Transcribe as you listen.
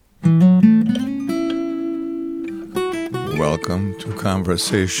welcome to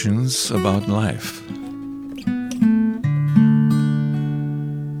Conversations About Life.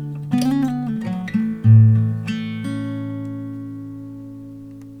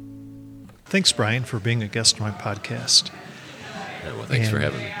 Thanks, Brian, for being a guest on my podcast. Yeah, well, thanks for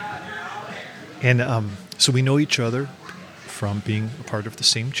having me. And so we know each other from being a part of the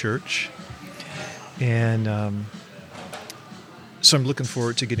same church. And so I'm looking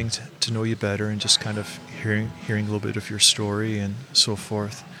forward to getting to know you better and just kind of hearing a little bit of your story and so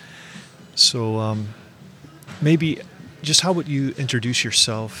forth. So maybe just how would you introduce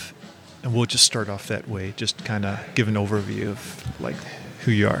yourself? And we'll just start off that way, just kind of give an overview of like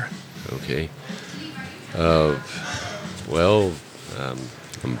who you are. Okay. I'm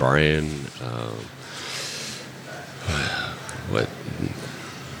Brian.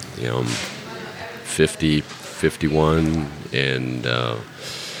 I'm 50, 51, and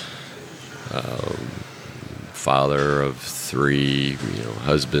father of 3,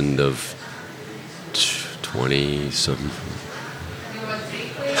 husband of 20-some,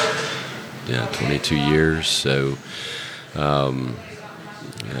 22 years. So,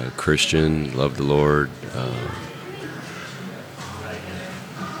 Christian, love the Lord.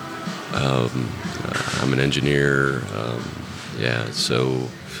 I'm an engineer. So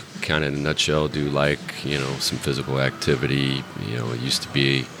kind of in a nutshell, do like, some physical activity. I used to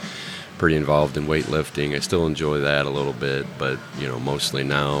be pretty involved in weightlifting. I still enjoy that a little bit, but, mostly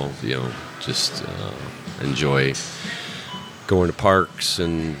now, just enjoy going to parks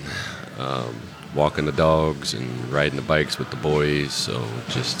and walking the dogs and riding the bikes with the boys. So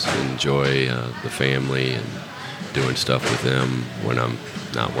just enjoy the family and doing stuff with them when I'm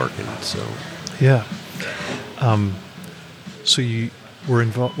not working. So yeah. So you were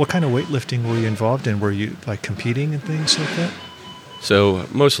involved. What kind of weightlifting were you involved in? Were you like competing and things like that? So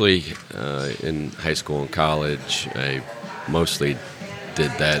mostly in high school and college, I mostly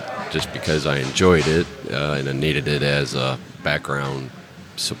did that just because I enjoyed it and I needed it as a background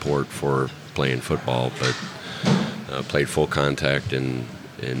support for playing football. But played full contact in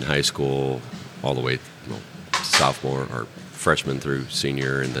high school all the way sophomore or freshman through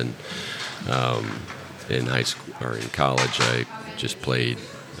senior, and then in high school or in college I just played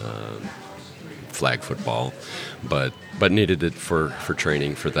flag football, but needed it for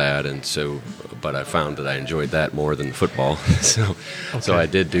training for that, and so but I found that I enjoyed that more than football. So I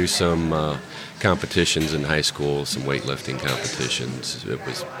did do some competitions in high school, some weightlifting competitions. It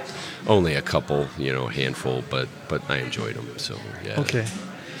was only a couple, handful, but I enjoyed them. So yeah. Okay.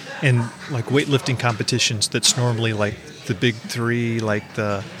 And like weightlifting competitions, that's normally like the big 3, like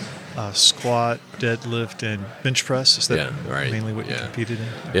the squat, deadlift, and bench press. Is that mainly what you competed in?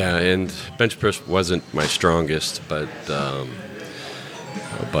 Yeah, and bench press wasn't my strongest, but the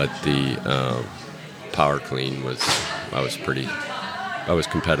power clean was. I was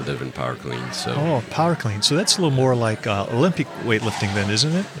competitive in power clean. So. Oh, power clean. So that's a little more like Olympic weightlifting, then,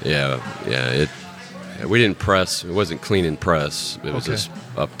 isn't it? Yeah. We didn't press. It wasn't clean and press. It was just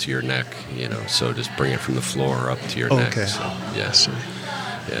up to your neck, So just bring it from the floor up to your neck. Okay. So, yeah.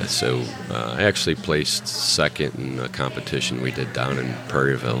 So I actually placed second in a competition we did down in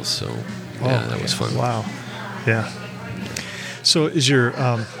Prairieville. So that was fun. Wow. Yeah. So is your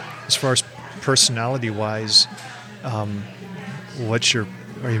as far as personality-wise, are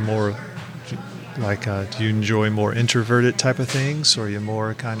you more like do you enjoy more introverted type of things, or are you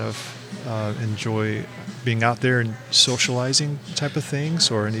more kind of enjoy being out there and socializing type of things,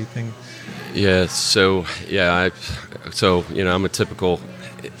 or anything? Yeah. So I'm a typical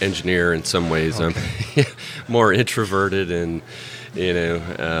engineer in some ways. Okay. I'm more introverted and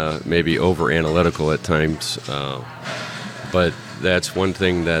maybe over analytical at times, but that's one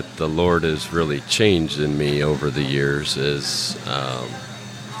thing that the Lord has really changed in me over the years is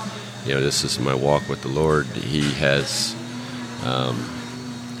this is my walk with the Lord. He has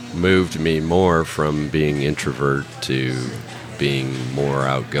moved me more from being introvert to being more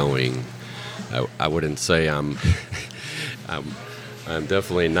outgoing. I wouldn't say I'm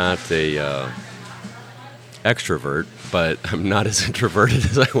definitely not a extrovert, but I'm not as introverted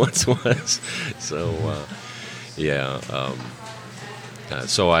as I once was. So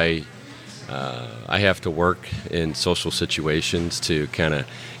so I have to work in social situations to kind of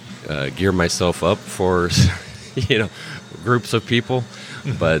gear myself up for groups of people,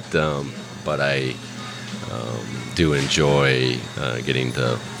 but I do enjoy getting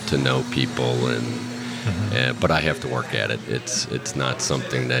to know people, and but I have to work at it. It's not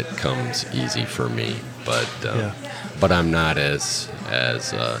something that comes easy for me, but I'm not as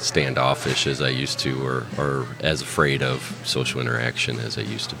standoffish as I used to, or as afraid of social interaction as I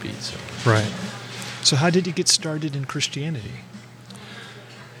used to be. So. Right. So how did you get started in Christianity?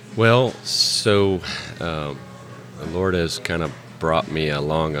 Well, so the Lord has kind of brought me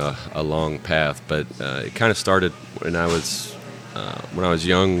along a long path, but it kind of started when I was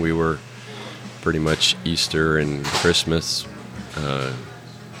young. We were pretty much Easter and Christmas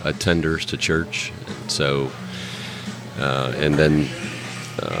attenders to church, and so and then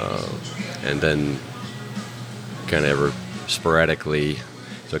kind of ever sporadically,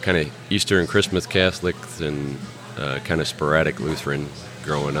 so kind of Easter and Christmas Catholics, and kind of sporadic Lutheran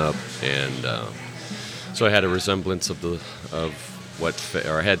growing up, and so I had a resemblance of what,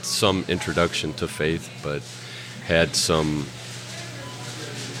 or I had some introduction to faith, but had some,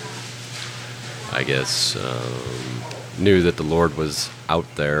 I guess, knew that the Lord was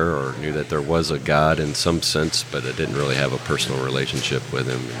out there, or knew that there was a God in some sense, but I didn't really have a personal relationship with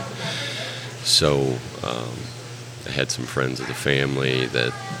Him. So I had some friends of the family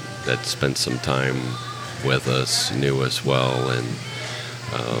that spent some time with us, knew us well, and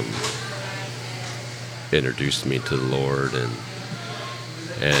introduced me to the Lord, and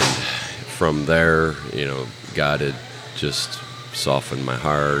from there, God had just softened my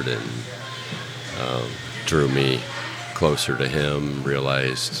heart and drew me closer to Him.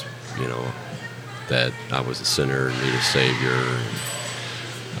 Realized, that I was a sinner, needed a Savior.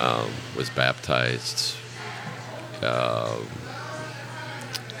 Was baptized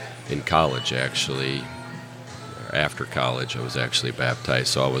in college, actually. After college, I was actually baptized,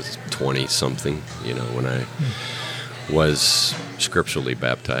 so I was 20-something, when I was scripturally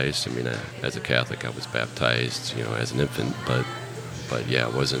baptized. I mean, as a Catholic, I was baptized, as an infant, but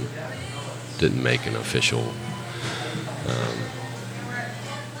yeah, didn't make an official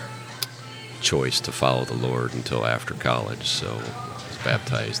choice to follow the Lord until after college, so I was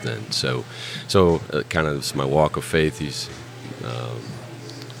baptized then. So kind of my walk of faith.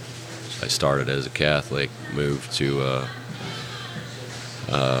 I started as a Catholic, moved to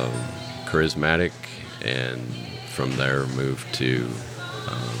charismatic, and from there moved to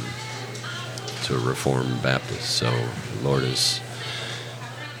a Reformed Baptist. So the Lord has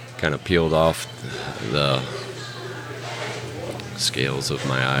kind of peeled off the scales of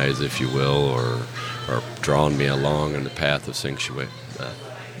my eyes, if you will, or drawn me along in the path of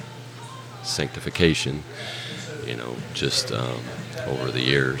sanctification, just over the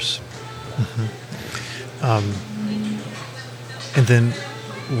years. And then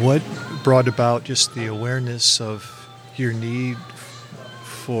what brought about just the awareness of your need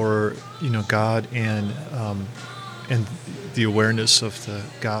for God, and the awareness of the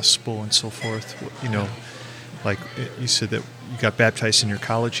gospel and so forth? Like you said that you got baptized in your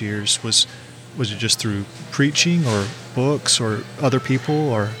college years. Was it just through preaching or books or other people,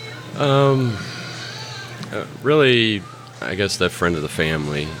 or? Really, I guess that friend of the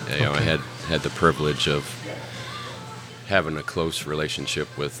family. Okay. I had the privilege of having a close relationship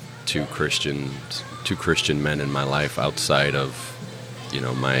with two Christian men in my life outside of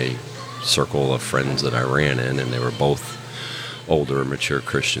my circle of friends that I ran in, and they were both older, mature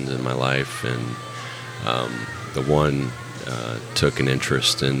Christians in my life, and the one took an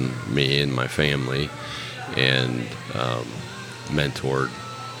interest in me and my family, and mentored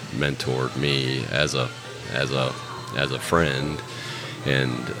me as a friend,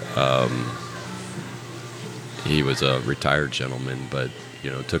 and he was a retired gentleman, but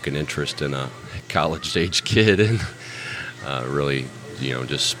took an interest in a college-age kid, and really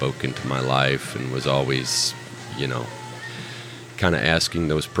just spoke into my life, and was always kind of asking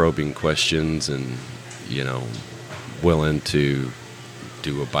those probing questions, and willing to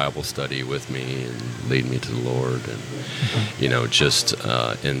do a Bible study with me and lead me to the Lord, and just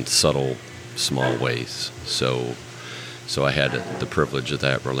in subtle, small ways. So I had the privilege of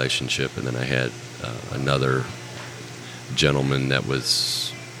that relationship, and then I had another gentleman that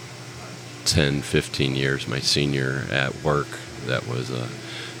was 10, 15 years my senior at work that was a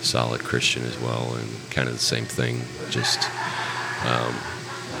solid Christian as well, and kind of the same thing, just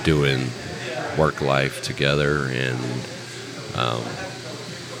doing work life together, and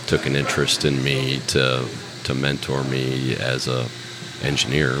took an interest in me to mentor me as a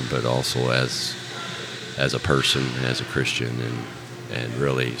engineer, but also as a person, as a Christian, and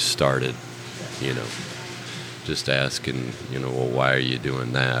really started, just asking, well, why are you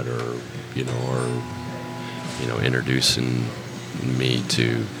doing that, or introducing me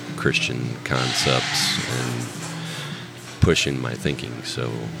to Christian concepts and pushing my thinking.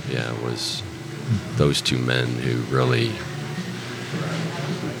 So yeah, it was those two men who really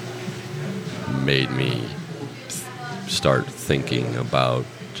made me start thinking about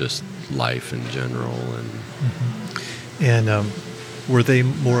just life in general. And were they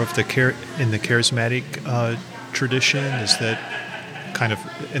more of in the charismatic tradition? Is that kind of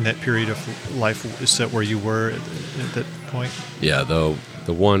in that period of life? Is that where you were at that point? Yeah, though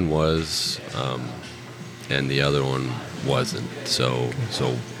the one was, and the other one wasn't. So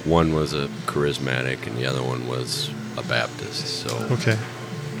one was a charismatic, and the other one was a Baptist. So okay,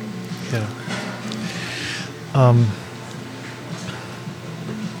 yeah.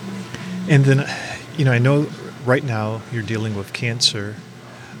 And then, I know right now you're dealing with cancer,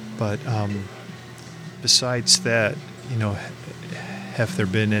 but besides that, have there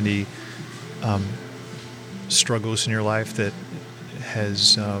been any struggles in your life that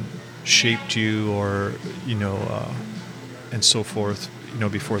has shaped you, or and so forth?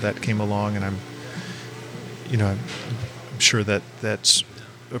 Before that came along, and I'm sure that that's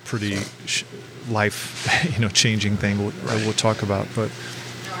a pretty life, changing thing. We'll talk about, but.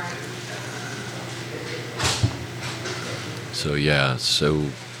 So yeah, so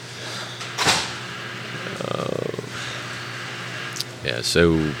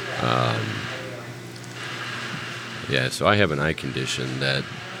I have an eye condition that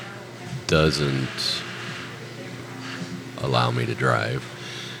doesn't allow me to drive.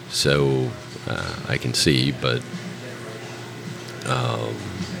 So I can see, but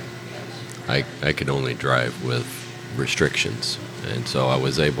I could only drive with restrictions, and so I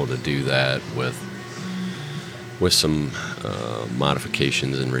was able to do that with some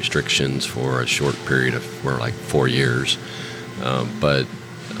modifications and restrictions for a short period of, for like 4 years. But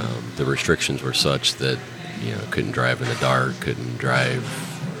the restrictions were such that, couldn't drive in the dark, couldn't drive,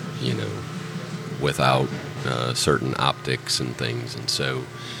 without certain optics and things. And so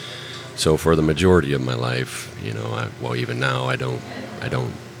for the majority of my life, even now I don't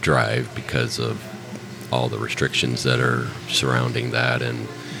drive because of all the restrictions that are surrounding that. And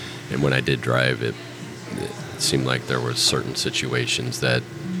when I did drive, it seemed like there were certain situations that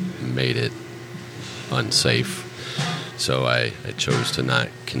made it unsafe. So I chose to not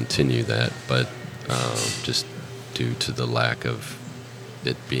continue that, but just due to the lack of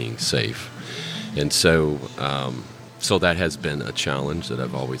it being safe. And so that has been a challenge that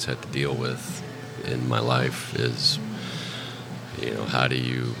I've always had to deal with in my life is, how do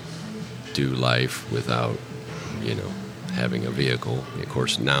you do life without, having a vehicle? Of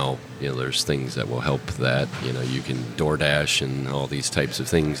course, now, there's things that will help that. You can DoorDash and all these types of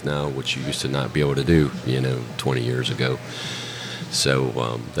things now, which you used to not be able to do, 20 years ago.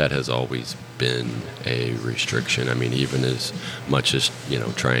 So that has always been a restriction. I mean, even as much as,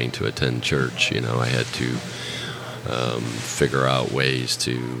 trying to attend church, I had to figure out ways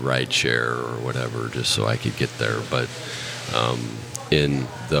to ride share or whatever just so I could get there. But in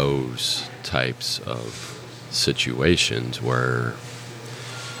those types of situations where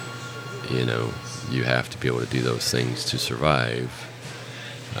you have to be able to do those things to survive,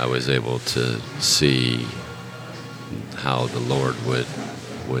 I was able to see how the Lord would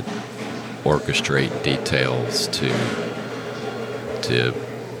orchestrate details to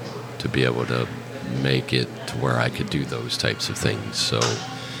be able to make it to where I could do those types of things. So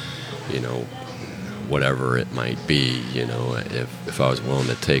whatever it might be, if I was willing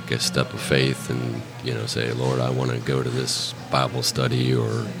to take a step of faith and, say, Lord, I want to go to this Bible study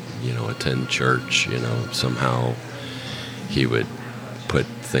or, attend church, somehow He would put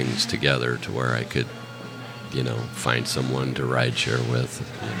things together to where I could, find someone to ride share with,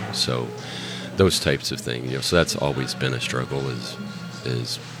 so those types of things, so that's always been a struggle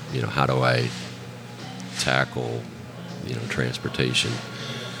is, how do I tackle, transportation?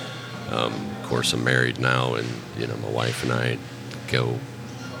 Of course, I'm married now, and my wife and I go.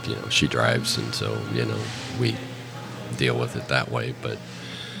 She drives, and so we deal with it that way.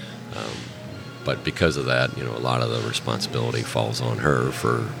 But because of that, a lot of the responsibility falls on her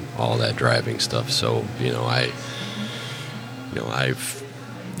for all that driving stuff. So I've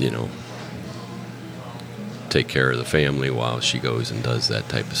take care of the family while she goes and does that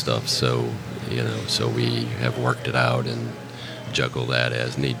type of stuff. So so we have worked it out and juggle that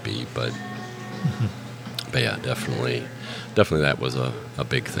as need be, but yeah, definitely that was a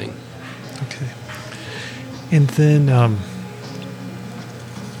big thing. Okay. And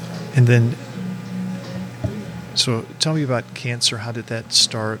then so tell me about cancer. How did that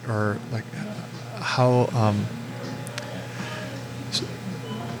start, or like how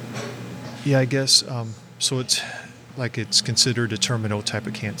I guess so it's considered a terminal type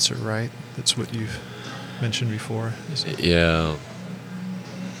of cancer, right? That's what you've mentioned before. Yeah.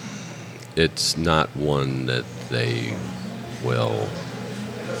 It's not one that they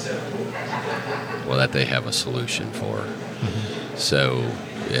that they have a solution for. Mm-hmm. So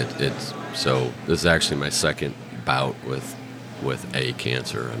this is actually my second bout with with a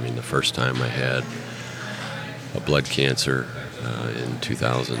cancer. I mean, the first time I had a blood cancer in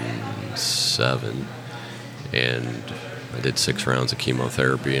 2007, and I did 6 rounds of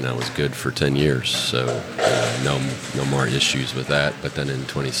chemotherapy, and I was good for 10 years. So no more issues with that. But then in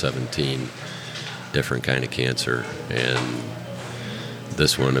 2017, different kind of cancer, and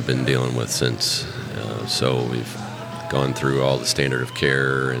this one I've been dealing with since. So we've gone through all the standard of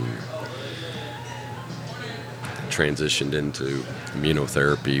care and transitioned into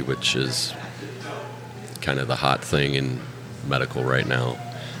immunotherapy, which is kind of the hot thing in medical right now,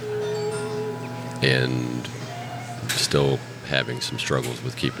 and still having some struggles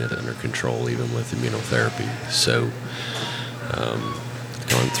with keeping it under control even with immunotherapy. So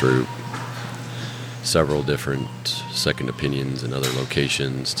gone through several different second opinions in other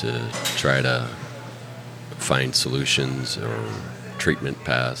locations to try to find solutions or treatment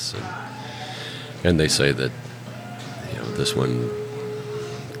paths, and they say that this one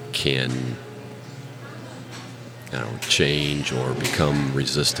can change or become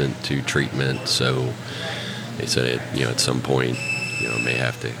resistant to treatment. So they said at some point it may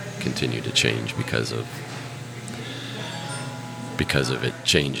have to continue to change because of it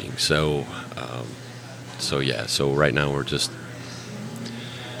changing. So so right now we're just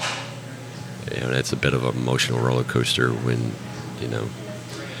it's a bit of an emotional roller coaster when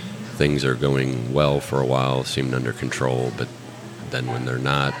things are going well for a while, seemed under control, but then when they're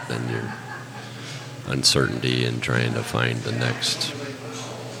not, then you're uncertainty and trying to find the next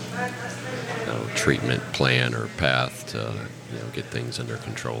treatment plan or path to get things under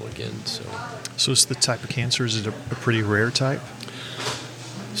control again. So it's the type of cancer, is it a pretty rare type?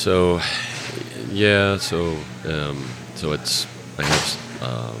 So yeah, so it's I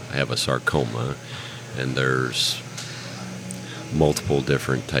have a sarcoma, and there's multiple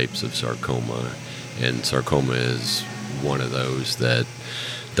different types of sarcoma, and sarcoma is one of those that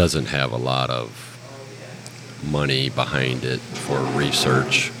doesn't have a lot of money behind it for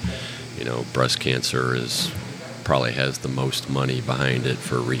research. Breast cancer probably has the most money behind it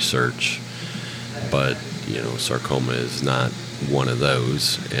for research, but sarcoma is not one of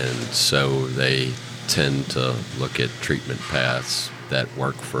those, and so they tend to look at treatment paths that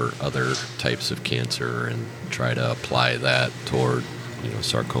work for other types of cancer and try to apply that toward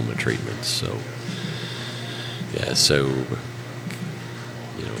sarcoma treatments. So yeah,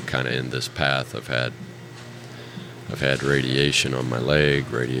 kind of in this path, I've had radiation on my leg,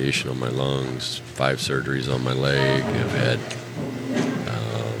 radiation on my lungs, 5 surgeries on my leg. I've had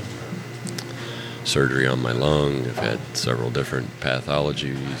surgery on my lung. I've had several different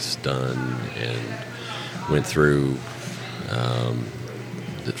pathologies done, and went through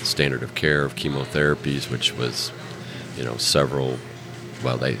the standard of care of chemotherapies, which was several.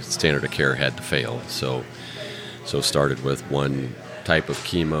 Well, standard of care had to fail, so started with one type of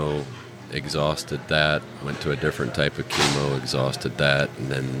chemo, exhausted that, went to a different type of chemo, exhausted that, and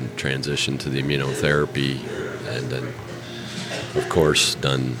then transitioned to the immunotherapy, and then of course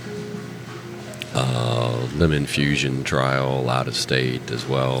done limb infusion trial out of state as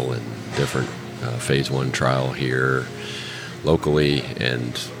well, and different phase 1 trial here locally,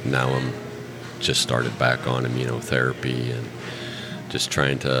 and now I'm just started back on immunotherapy, and just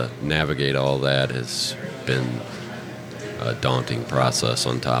trying to navigate all that has been a daunting process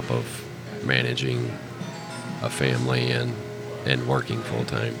on top of managing a family and working full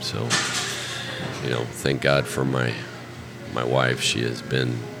time. So thank God for my wife. She has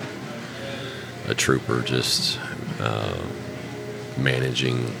been a trooper, just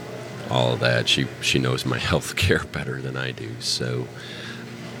managing all of that. She knows my health care better than I do. So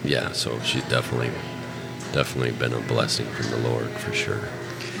yeah, so she's definitely been a blessing from the Lord for sure.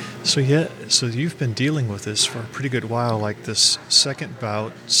 So you've been dealing with this for a pretty good while, like this second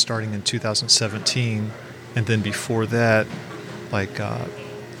bout starting in 2017, and then before that, like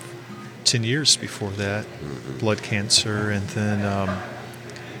 10 years before that, blood cancer, and then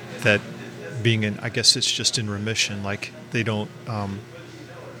that being in, I guess it's just in remission, like they don't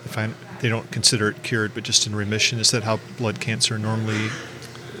they don't consider it cured, but just in remission. Is that how blood cancer normally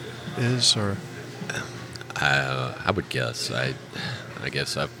is, or? I would guess. I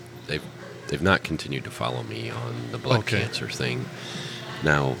guess they've not continued to follow me on the blood cancer thing.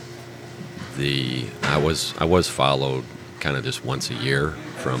 Now, I was followed kind of just once a year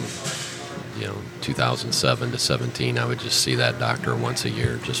from 2007 to 17. I would just see that doctor once a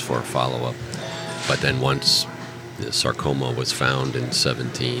year just for a follow-up. But then once the sarcoma was found in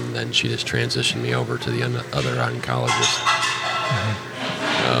 17, then she just transitioned me over to the other oncologist.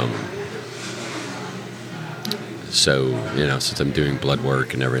 So, since I'm doing blood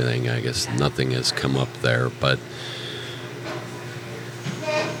work and everything, I guess nothing has come up there. But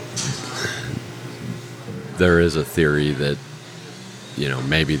there is a theory that,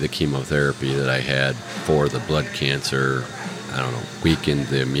 maybe the chemotherapy that I had for the blood cancer, I don't know, weakened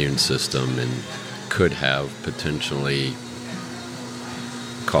the immune system and could have potentially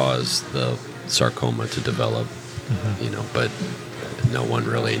caused the sarcoma to develop, but no one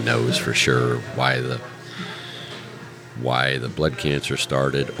really knows for sure why the blood cancer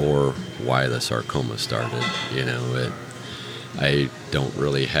started or why the sarcoma started. I don't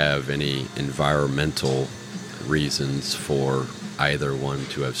really have any environmental reasons for either one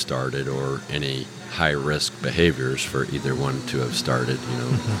to have started or any high-risk behaviors for either one to have started.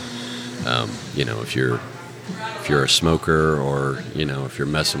 If you're a smoker or if you're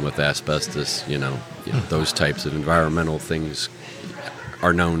messing with asbestos, those types of environmental things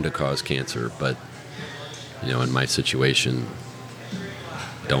are known to cause cancer. But in my situation,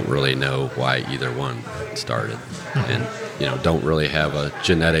 don't really know why either one started, and don't really have a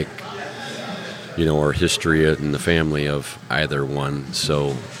genetic or history in the family of either one.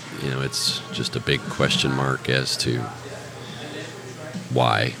 So it's just a big question mark as to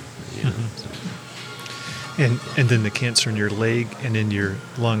why. And then the cancer in your leg and in your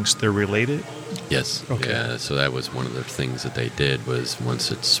lungs, they're related? Yes. Okay. Yeah, so that was one of the things that they did was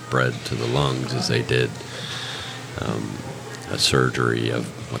once it spread to the lungs is they did a surgery of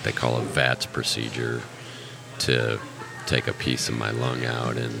what they call a VATS procedure to take a piece of my lung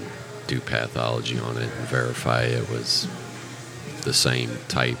out and do pathology on it and verify it was the same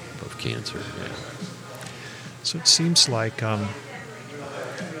type of cancer. Yeah. So it seems like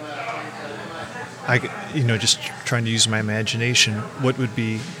just trying to use my imagination, what would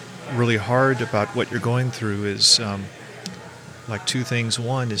be really hard about what you're going through is like two things.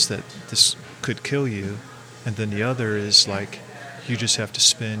 One is that this could kill you, and then the other is like you just have to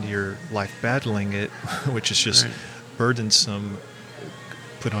spend your life battling it, which is just burdensome,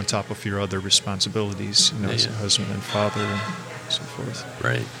 put on top of your other responsibilities, as a husband and father and so forth.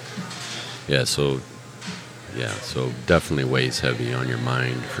 Right. Yeah, so definitely weighs heavy on your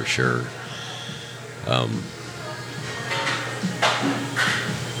mind for sure.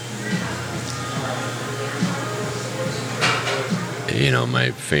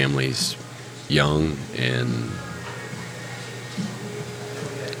 My family's young, and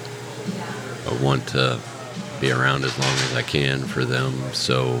I want to be around as long as I can for them.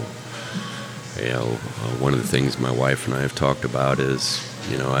 So, one of the things my wife and I have talked about is,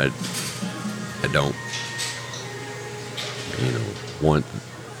 I don't, want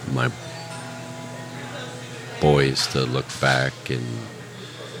my boys to look back and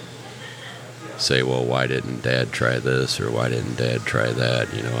say, well, why didn't Dad try this or why didn't Dad try that?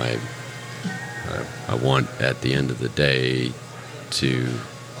 I want at the end of the day to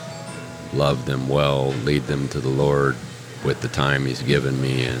love them well, lead them to the Lord with the time He's given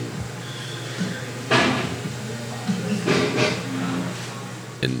me, and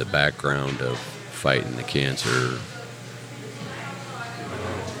in the background of fighting the cancer,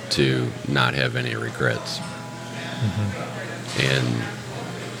 to not have any regrets. And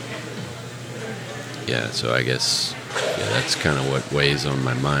so I guess that's kind of what weighs on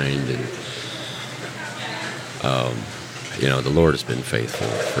my mind. And the Lord has been faithful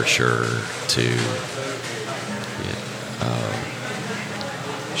for sure to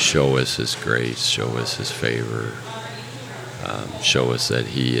show us His grace, show us His favor, show us that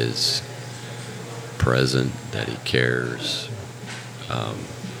He is present, that He cares,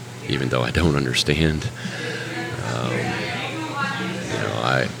 even though I don't understand.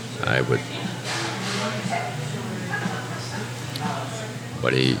 I would,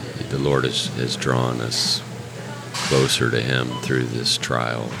 but the Lord has drawn us closer to Him through this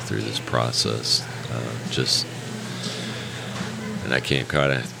trial, through this process. And I can't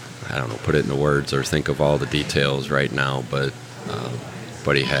put it into words or think of all the details right now, but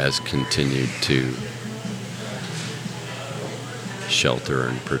He has continued to shelter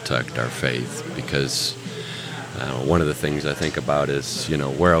and protect our faith, because one of the things I think about is,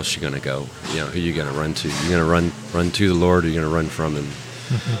 where else you going to go? Who are you going to run to? You're going to run to the Lord, or you're going to run from Him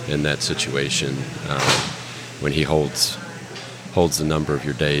in that situation? When He holds the number of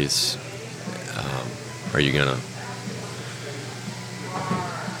your days, are you going to?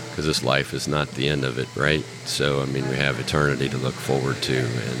 Because this life is not the end of it, right? So, we have eternity to look forward to,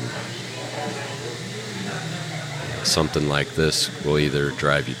 and something like this will either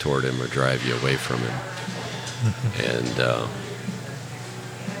drive you toward Him or drive you away from Him. And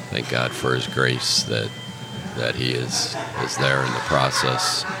thank God for His grace that He is there in the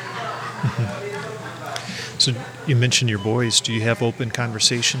process. So you mentioned your boys. Do you have open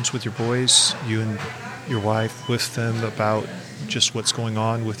conversations with your boys, you and your wife, with them about just what's going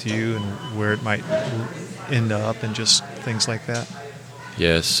on with you and where it might end up and just things like that?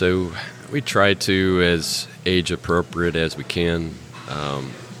 Yeah, so we try to as age appropriate as we can,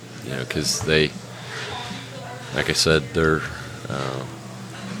 because they, like I said, they're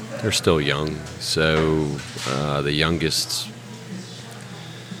still young. So the youngest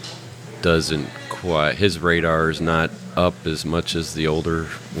doesn't quite, his radar is not up as much as the older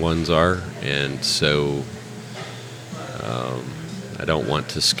ones are, and so I don't want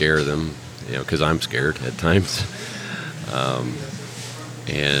to scare them, because I'm scared at times.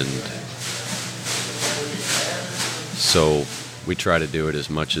 And so we try to do it as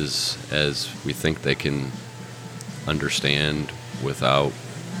much as we think they can understand without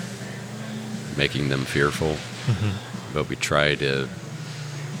making them fearful. Mm-hmm. But we try to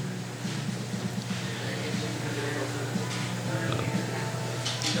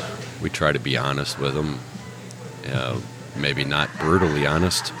be honest with them. Maybe not brutally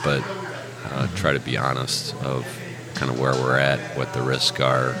honest, but try to be honest of kind of where we're at, what the risks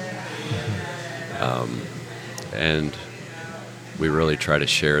are. And we really try to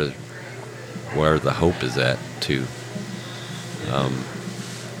share where the hope is at, too.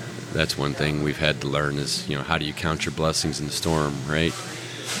 That's one thing we've had to learn is, how do you count your blessings in the storm, right?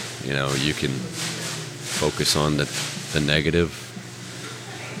 You can focus on the negative,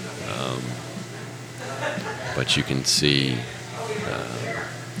 but you can see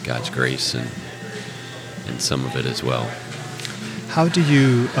God's grace in some of it as well. How do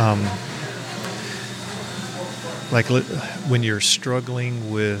you, when you're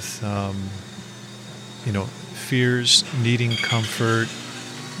struggling with, fears, needing comfort,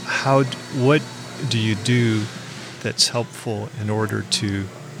 what do you do that's helpful in order to,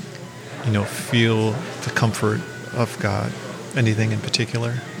 feel the comfort of God? Anything in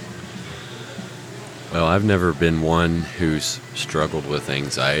particular? Well, I've never been one who's struggled with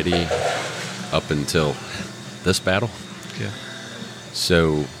anxiety up until this battle. Yeah.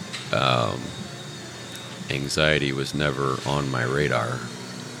 So, anxiety was never on my radar.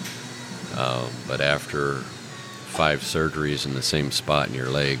 But after 5 surgeries in the same spot in your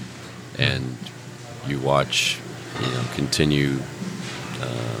leg, and you watch, continue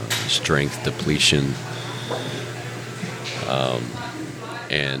strength depletion,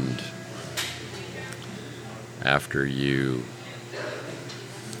 and after your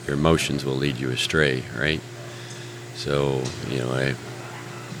emotions will lead you astray, right? So,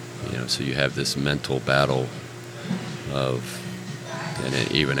 so you have this mental battle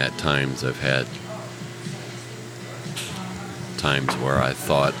and even at times I've had times where I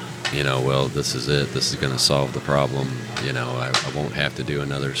thought, well, this is it. This is going to solve the problem. I won't have to do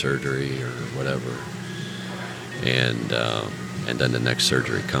another surgery or whatever. And then the next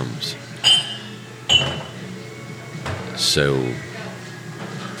surgery comes. So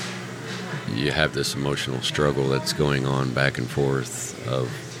you have this emotional struggle that's going on back and forth of,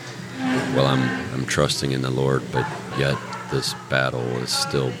 well, I'm trusting in the Lord, but yet this battle is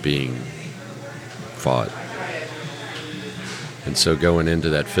still being fought. And so going into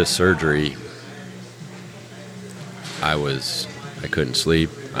that 5th surgery, I couldn't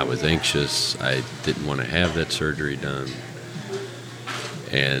sleep. I was anxious. I didn't want to have that surgery done.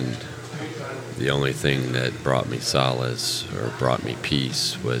 And the only thing that brought me solace or brought me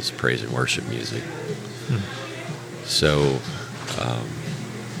peace was praise and worship music. So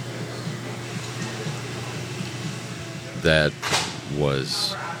that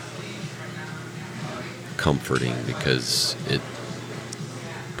was comforting because it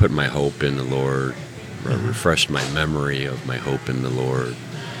put my hope in the Lord, refreshed my memory of my hope in the Lord,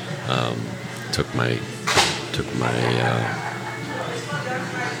 took my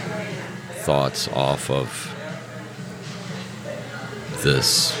thoughts off of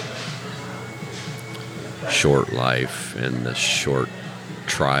this short life and the short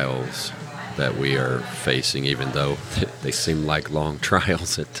trials that we are facing, even though they seem like long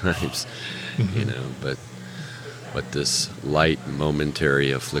trials at times, but this light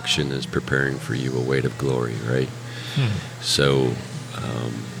momentary affliction is preparing for you a weight of glory, right? So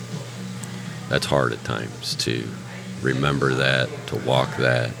that's hard at times to remember that, to walk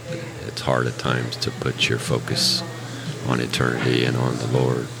that. It's hard at times to put your focus on eternity and on the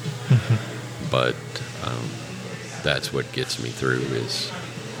Lord. But that's what gets me through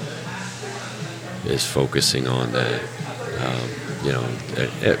is focusing on that.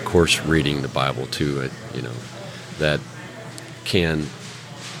 Of course, reading the Bible too. That can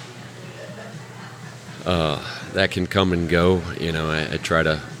come and go. I try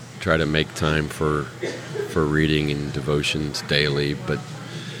to make time for reading and devotions daily, but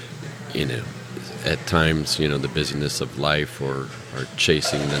at times, the busyness of life or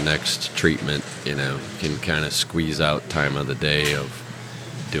chasing the next treatment, can kind of squeeze out time of the day of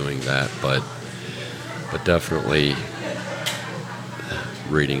doing that. But definitely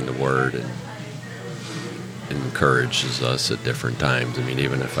reading the Word and encourages us at different times. I mean,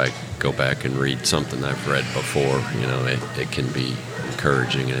 even if I go back and read something I've read before, it can be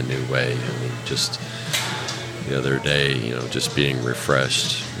encouraging in a new way. I mean, just the other day, just being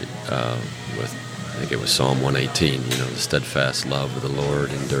refreshed with, I think it was Psalm 118, the steadfast love of the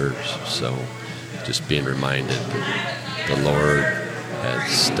Lord endures. So just being reminded that the Lord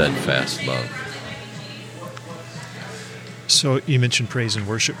has steadfast love. So you mentioned praise and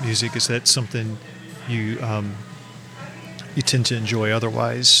worship music. Is that something you tend to enjoy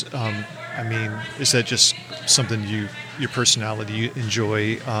otherwise? I mean, is that just something your personality you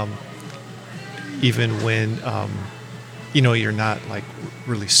enjoy, even when you're not like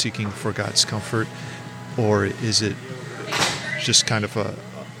really seeking for God's comfort, or is it just kind of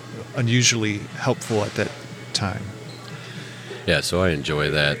unusually helpful at that time? Yeah, so I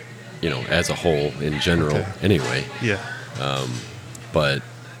enjoy that, as a whole in general. Okay. Anyway. Yeah. But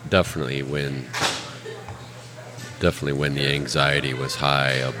definitely when the anxiety was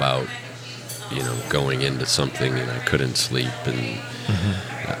high about, going into something and I couldn't sleep, and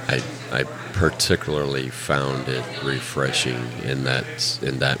I particularly found it refreshing in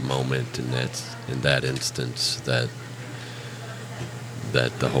that moment, in that instance, that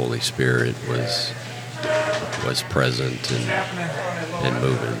the Holy Spirit was present and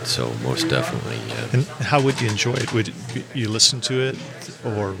moving. So most definitely, yeah. And how would you enjoy it? Would you listen to it,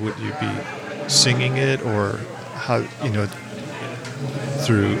 or would you be singing it, or how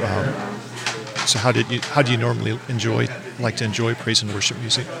through? So how do you normally like to enjoy praise and worship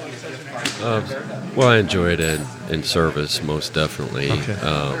music? Well, I enjoy it in service, most definitely. Okay.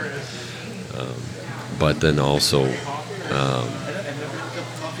 But then also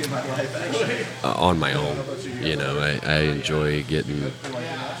on my own, I enjoy getting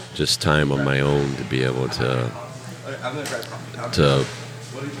just time on my own to be able to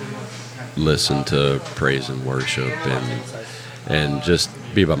listen to praise and worship and just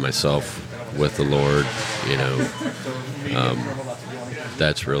be by myself with the Lord.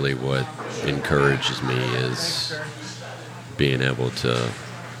 That's really what encourages me, is being able to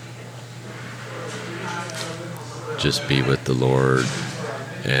just be with the Lord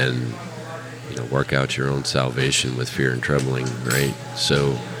and work out your own salvation with fear and trembling, right?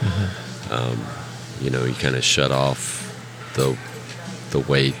 So you kind of shut off the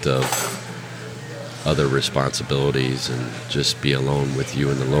weight of other responsibilities and just be alone with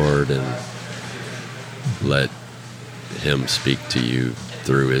you and the Lord, and let Him speak to you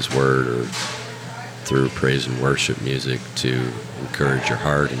through His Word or through praise and worship music to encourage your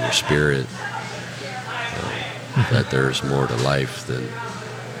heart and your spirit, that there's more to life than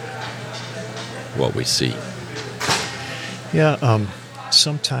what we see. Yeah,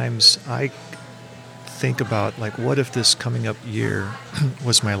 sometimes I think about, like, what if this coming up year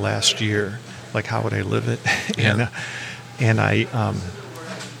was my last year? Like, how would I live it? Yeah. and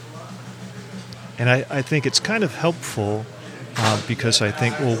I think it's kind of helpful because I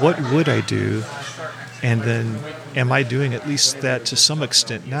think, well, what would I do? And then, am I doing at least that to some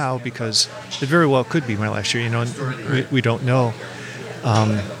extent now? Because it very well could be my last year. And we don't know.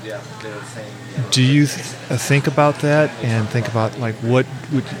 Do you think about that and think about, like, what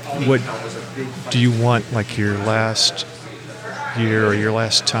do you want, like, your last year or your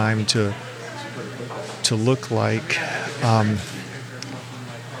last time to look like?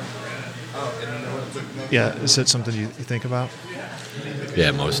 Yeah, is that something you think about?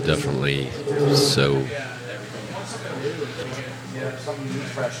 Yeah, most definitely. So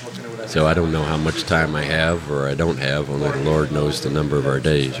I don't know how much time I have or I don't have. Only the Lord knows the number of our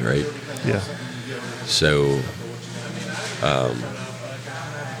days, right? Yeah. So I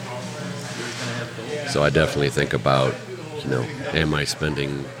definitely think about, am I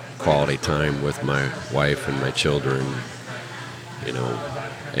spending quality time with my wife and my children?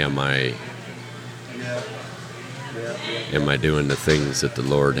 Am I doing the things that the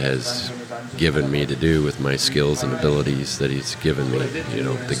Lord has given me to do with my skills and abilities that He's given me?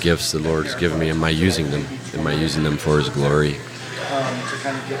 The gifts the Lord's given me, am I using them? Am I using them for His glory?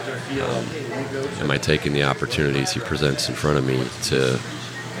 Am I taking the opportunities He presents in front of me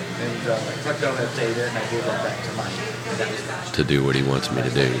to do what He wants me to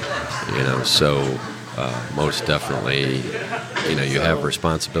do? So most definitely, you have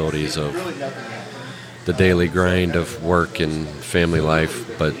responsibilities of the daily grind of work and family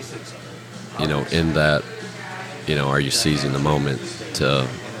life, but in that, are you seizing the moment to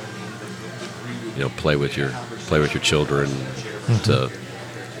play with your children to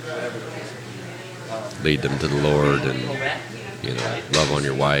lead them to the Lord, and love on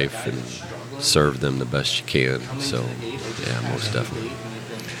your wife and serve them the best you can. So yeah, most definitely.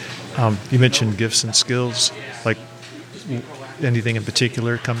 You mentioned gifts and skills. Like, anything in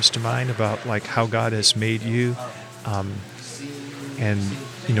particular comes to mind about like how God has made you, and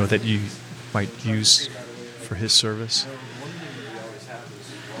that you might use for His service?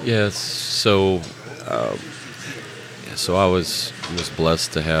 Yes. So I was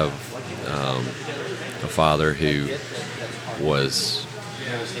blessed to have a father who was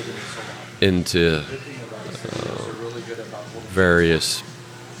into various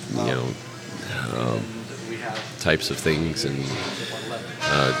types of things, and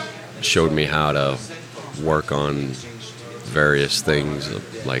showed me how to work on various things,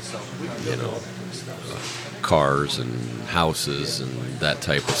 like cars and houses and that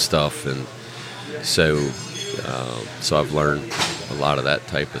type of stuff. And so I've learned a lot of that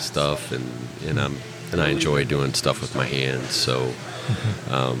type of stuff, and I enjoy doing stuff with my hands. So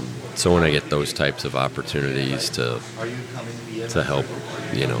when I get those types of opportunities to help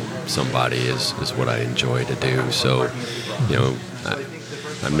somebody is what I enjoy to do. So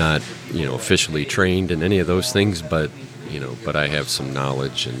I'm not officially trained in any of those things, but I have some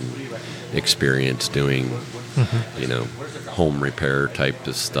knowledge and experience doing home repair type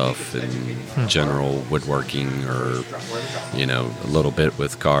of stuff and general woodworking, or a little bit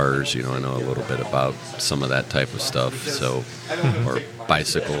with cars. I know a little bit about some of that type of stuff. So or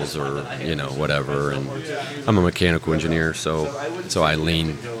bicycles, or whatever. And I'm a mechanical engineer, so I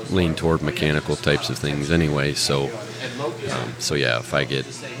lean toward mechanical types of things anyway. So yeah, if I get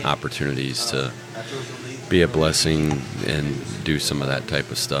opportunities to be a blessing and do some of that type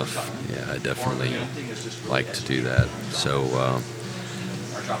of stuff, yeah, I definitely like to do that. So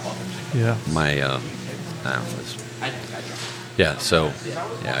yeah,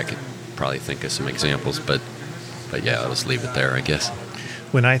 I could probably think of some examples, but yeah, I'll just leave it there, I guess.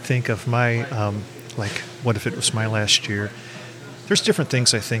 When I think of my, what if it was my last year, there's different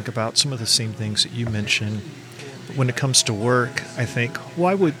things I think about, some of the same things that you mentioned. But when it comes to work, I think,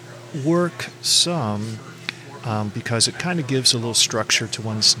 I would work some, because it kind of gives a little structure to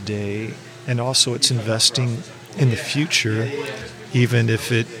one's day, and also it's investing in the future, even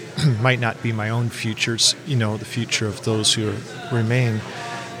if it might not be my own future, it's, the future of those who remain.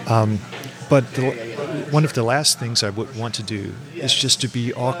 But one of the last things I would want to do is just to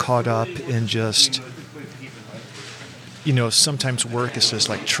be all caught up in just, sometimes work is just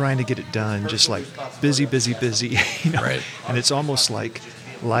like trying to get it done, just like busy, Right. And it's almost like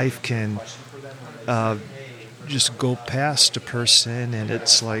life can just go past a person, and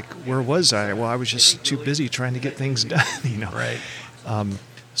it's like, where was I? Well, I was just too busy trying to get things done, Right.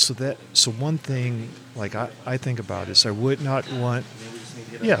 So one thing, like I think about is I would not want,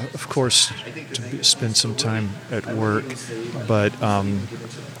 of course, to spend some time at work, but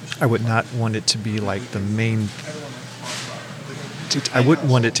I would not want it to be like the main. I wouldn't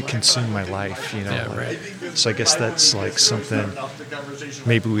want it to consume my life, Yeah, right. So I guess that's like something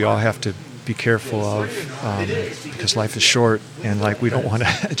maybe we all have to be careful of, because life is short, and like we don't want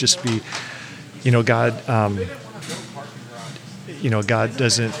to just be, God. God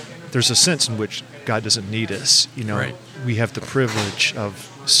doesn't. There's a sense in which God doesn't need us. Right. We have the privilege of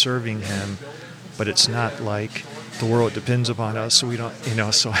serving Him, but it's not like the world depends upon us. So we don't,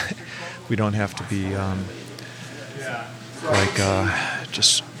 so we don't have to be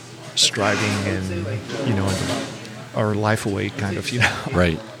just striving and our life away, kind of.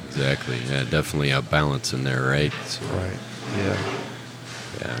 Right. Exactly. Yeah, definitely a balance in there, right? So, Right. Yeah.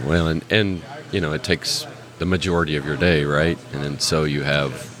 yeah. Well, and it takes the majority of your day, right? And then so you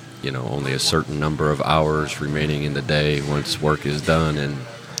have only a certain number of hours remaining in the day once work is done,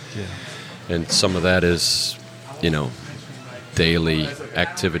 and some of that is daily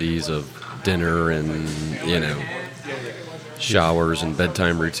activities of dinner and showers and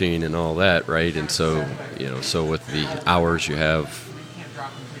bedtime routine and all that, right? And so so with the hours you have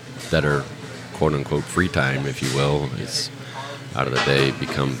that are quote unquote free time, if you will, is out of the day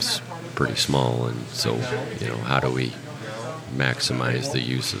becomes pretty small. And so how do we maximize the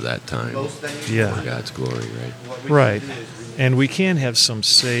use of that time for God's glory, right? Right. And we can have some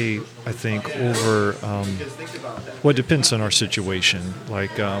say, I think, over what depends on our situation,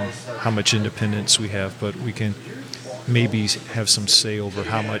 like how much independence we have, but we can maybe have some say over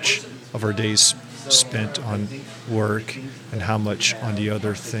how much of our days spent on work and how much on the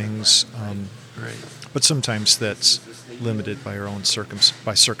other things. Right. But sometimes that's limited by our own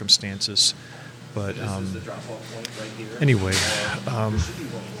circumstances. But anyway,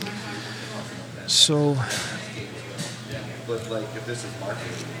 So But like, if this is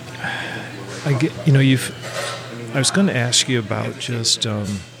marketing, I get, I was going to ask you about just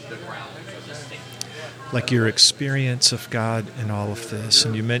like your experience of God in all of this,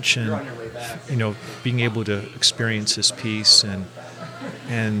 and you mentioned, being able to experience His peace and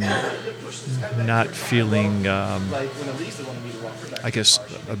not feeling, I guess,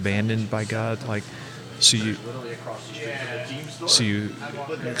 abandoned by God. Like, so you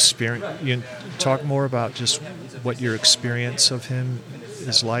experience. You talk more about just what your experience of Him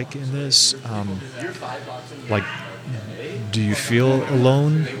is like in this. Like, do you feel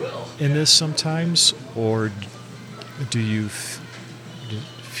alone in this sometimes, or do you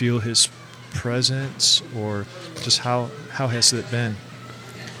feel His presence, or just how has it been?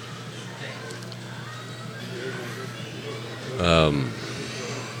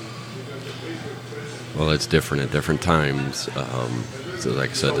 Well, it's different at different times. So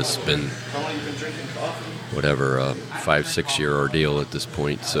like I said, it's been whatever, a 5-6 year ordeal at this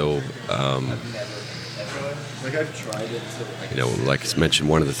point. So, like I've tried it. like I mentioned,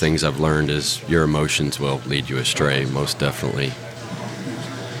 one of the things I've learned is your emotions will lead you astray, most definitely.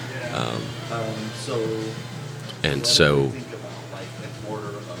 And so,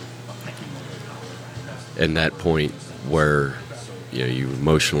 in that point where you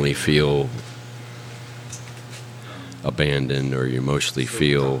emotionally feel abandoned, or you emotionally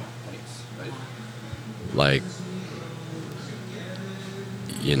feel like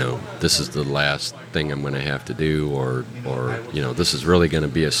this is the last thing I'm going to have to do, or this is really going to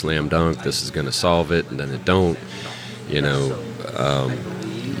be a slam dunk, this is going to solve it, and then it don't,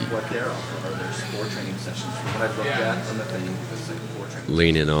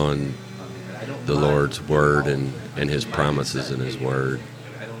 leaning on the Lord's word and His promises in His word,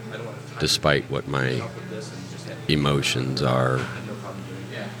 despite what my emotions are,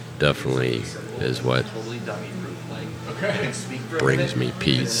 definitely is what brings me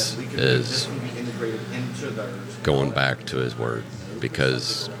peace, is going back to His word.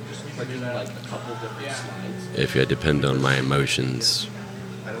 Because if I depend on my emotions,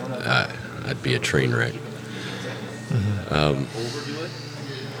 I'd be a train wreck.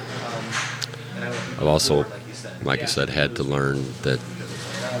 I've also, like I said, had to learn that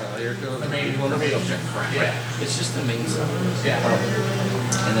It's just the main stuff.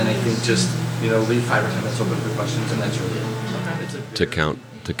 And then I think just, leave 5 or 10 minutes open for questions, and that's really it.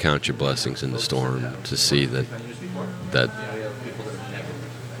 to count your blessings in the storm, to see that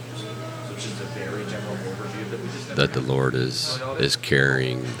the Lord is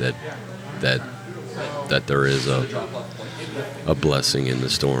carrying, that there is a blessing in the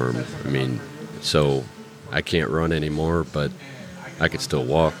storm. I mean, so I can't run anymore, but I could still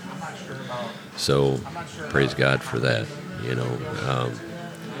walk. So praise God for that.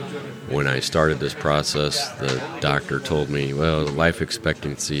 When I started this process, the doctor told me, well, the life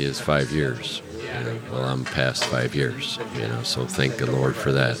expectancy is 5 years. Well, I'm past 5 years, so thank the Lord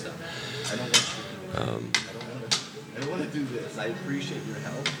for that. I want to do this. I appreciate your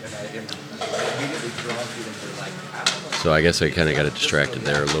help, and I am immediately drawn to them for like, So I guess I kind of got distracted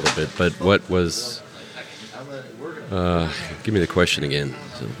there a little bit, but what was, give me the question again.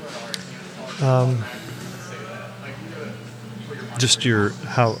 So. Just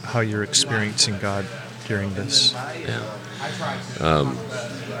how you're experiencing God during this. Yeah.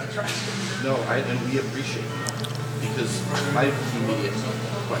 and we appreciate it, because my immediate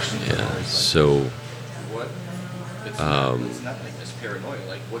question is, so, what? It's not like this paranoia.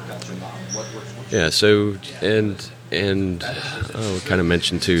 Like, what got your mom? What works? yeah, so, and kind of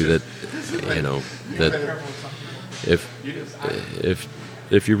mentioned too that, that if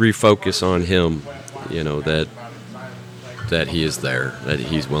you refocus on Him, that He is there, that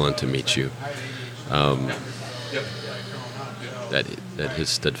He's willing to meet you, that His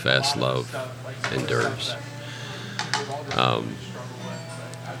steadfast love endures.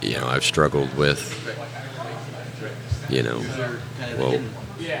 I've struggled with, well,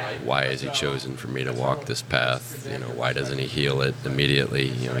 why has He chosen for me to walk this path? Why doesn't He heal it immediately?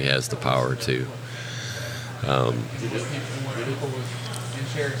 He has the power to.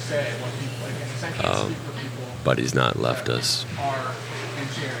 But He's not left us.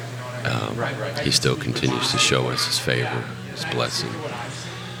 He still continues to show us His favor, His blessing.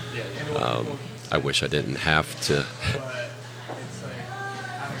 I wish I didn't have to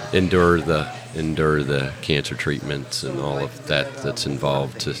endure the cancer treatments and all of that's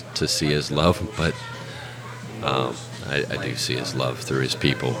involved to see His love, but I do see His love through His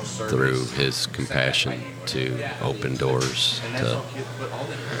people, through His compassion to open doors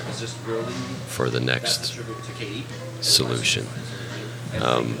for the next solution.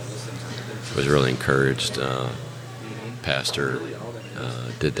 was really encouraged. Pastor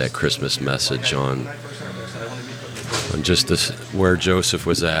did that Christmas message on just this, where Joseph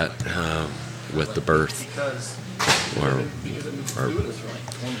was at with the birth, or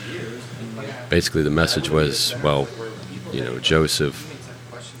basically the message was, well, Joseph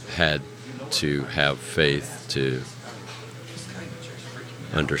had to have faith to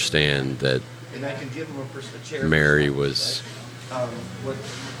understand that Mary was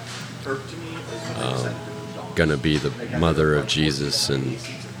going to be the mother of Jesus, and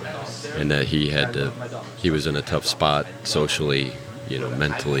that he was in a tough spot socially,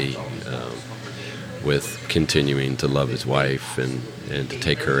 mentally, with continuing to love his wife and to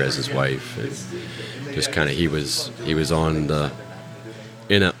take her as his wife, and just kind of he was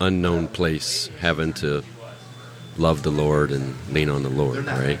in an unknown place, having to love the Lord and lean on the Lord,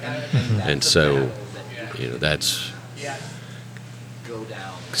 right? And so, that's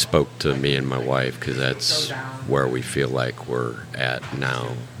spoke to me and my wife, because that's where we feel like we're at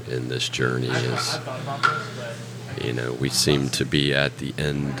now in this journey. Is we seem to be at the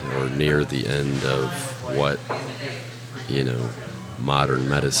end or near the end of what modern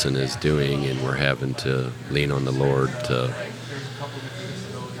medicine is doing, and we're having to lean on the Lord to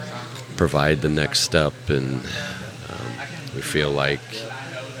provide the next step, and we feel like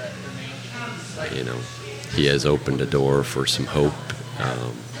He has opened a door for some hope,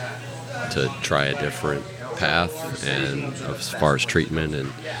 to try a different path, and as far as treatment,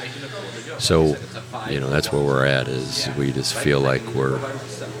 and so that's where we're at. Is we just feel like we're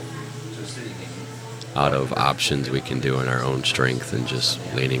out of options we can do in our own strength, and just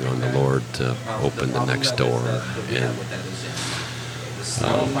leaning on the Lord to open the next door. And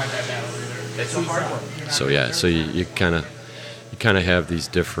so you kind of have these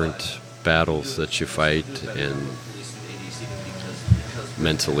different battles that you fight, and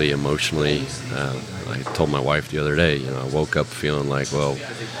mentally, emotionally. I told my wife the other day, I woke up feeling like, well,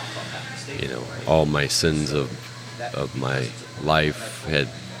 all my sins of my life had,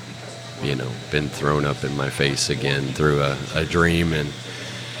 been thrown up in my face again through a dream, and,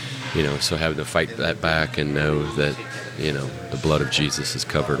 so having to fight that back and know that, the blood of Jesus has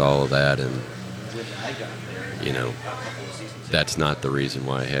covered all of that, and, that's not the reason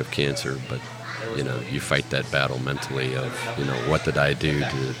why I have cancer, but you fight that battle mentally of, what did I do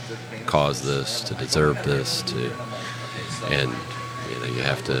to cause this, to deserve this, and you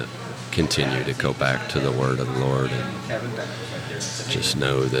have to continue to go back to the word of the Lord, and just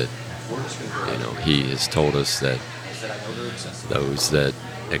know that, He has told us that those that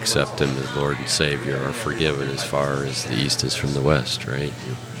accept Him as Lord and Savior are forgiven as far as the east is from the west, right?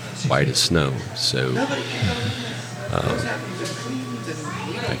 White as snow. So,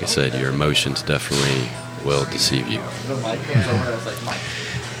 like I said, your emotions definitely will deceive you.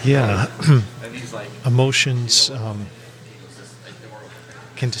 Yeah, emotions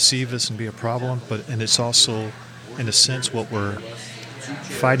can deceive us and be a problem, and it's also, in a sense, what we're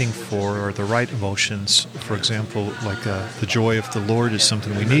fighting for are the right emotions. For example, like the joy of the Lord is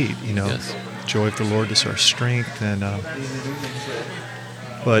something we need. Yes. Joy of the Lord is our strength, and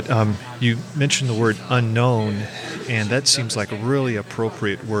but you mentioned the word unknown, and that seems like a really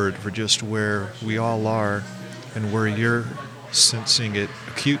appropriate word for just where we all are, and where you're sensing it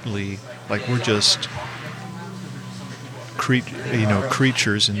acutely, like we're just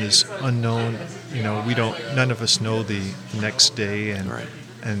creatures in this unknown. None of us know the next day, and Right.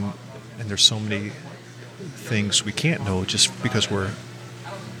 and there's so many things we can't know just because we're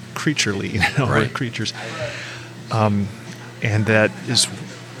creaturely, we're Right. creatures, and that is,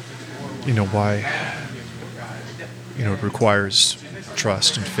 why, it requires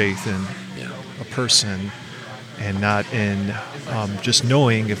trust and faith in Yeah. a person, and not in just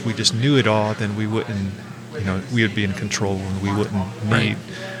knowing. If we just knew it all, then we wouldn't, we would be in control, and we wouldn't need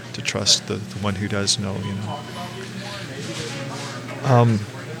to trust the one who does know,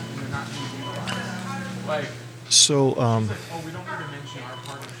 So,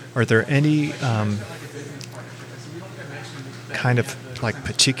 are there any kind of like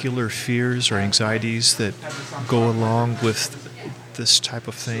particular fears or anxieties that go along with this type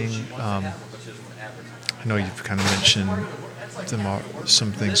of thing? I know you've kind of mentioned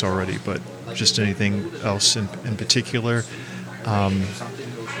some things already, but just anything else in particular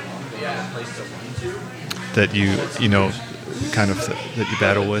that you kind of that you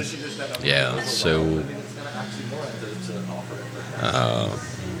battle with? Yeah, so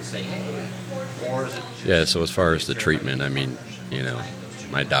so as far as the treatment, I mean,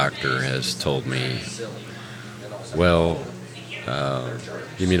 my doctor has told me, well,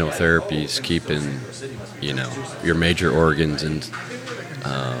 immunotherapy is keeping, your major organs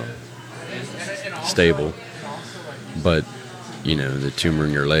stable, but the tumor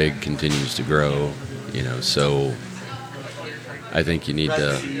in your leg continues to grow, so I think you need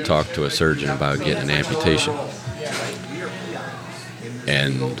to talk to a surgeon about getting an amputation.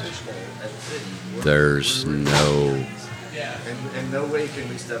 And there's no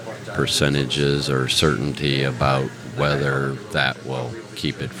percentages or certainty about whether that will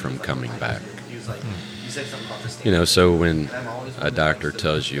keep it from coming back. So when a doctor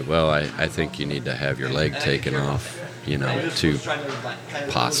tells you, well, I think you need to have your leg taken off, to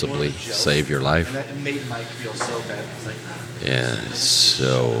possibly save your life. Yeah,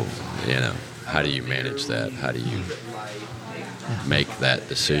 so, how do you manage that? How do you make that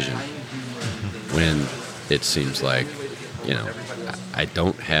decision when it seems like, I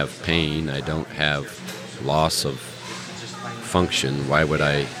don't have pain, I don't have loss of function. Why would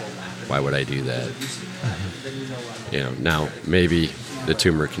I do that? Now maybe the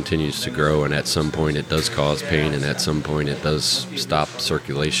tumor continues to grow, and at some point it does cause pain, and at some point it does stop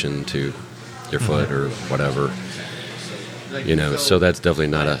circulation to your foot or whatever. So that's definitely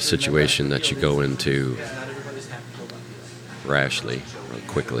not a situation that you go into rashly or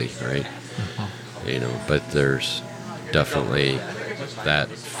quickly, right? But there's definitely that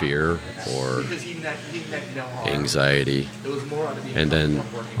fear or anxiety. And then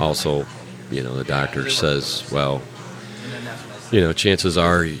also, the doctor says, well, chances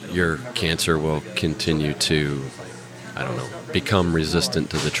are your cancer will continue to, become resistant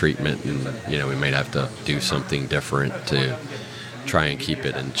to the treatment, and, we might have to do something different to try and keep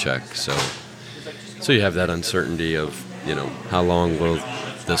it in check. So you have that uncertainty of, how long will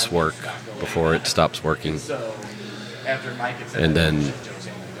this work before it stops working? And then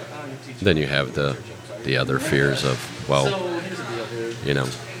you have the other fears of, well,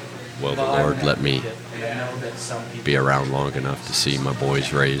 will the Lord let me be around long enough to see my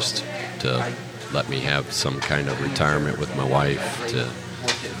boys raised, to let me have some kind of retirement with my wife, to,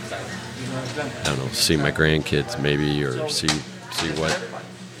 see my grandkids maybe, or see what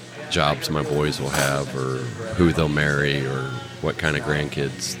jobs my boys will have, or who they'll marry, or what kind of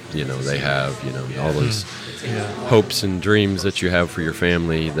grandkids, they have, all those hopes and dreams that you have for your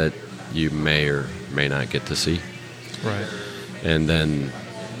family that you may or may not get to see. Right. And then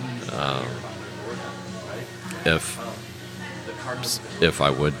if I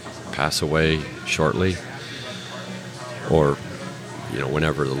would pass away shortly, or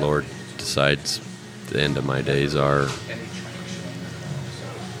whenever the Lord decides the end of my days are,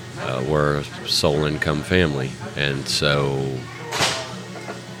 we're a sole income family, and so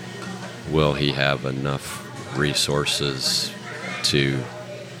will He have enough resources to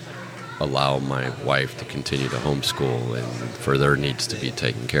allow my wife to continue to homeschool and for their needs to be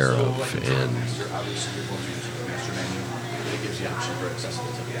taken care of, and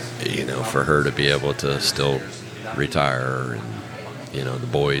for her to be able to still retire, and the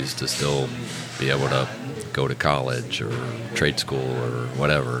boys to still be able to go to college or trade school or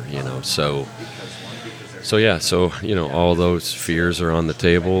whatever, so all those fears are on the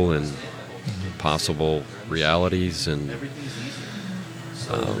table, and possible realities, and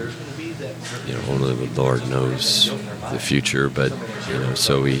only the Lord knows the future, but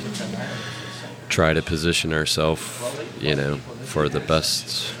so we try to position ourselves for the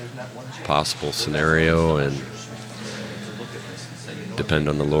best possible scenario, and depend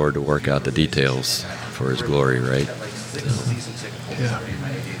on the Lord to work out the details for His glory, right? Yeah.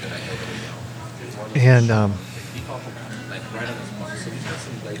 And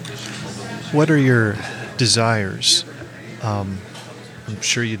what are your desires? I'm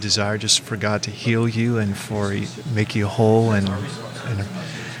sure you desire just for God to heal you and for make you whole, and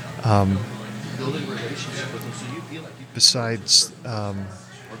besides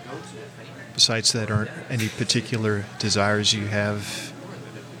that, aren't any particular desires you have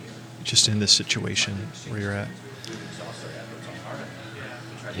just in this situation where you're at?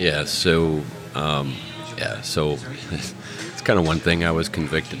 So it's kind of one thing I was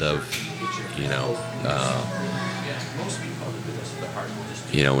convicted of,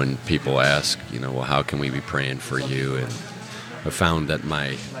 when people ask, well, how can we be praying for you? And I found that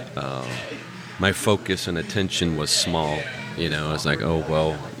my focus and attention was small. I was like, oh,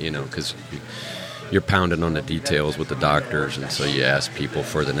 well, because you're pounding on the details with the doctors, and so you ask people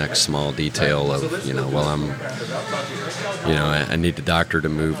for the next small detail of, I need the doctor to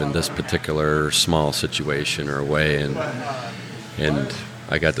move in this particular small situation or way, and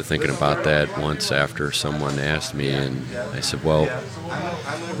I got to thinking about that once after someone asked me, and I said, well,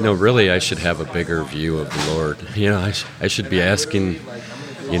 really I should have a bigger view of the Lord. I should be asking,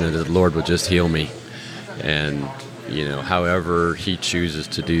 that the Lord would just heal me, and however he chooses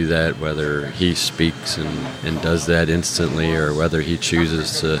to do that, whether he speaks and does that instantly, or whether he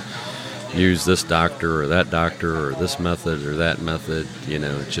chooses to use this doctor or this method or that method,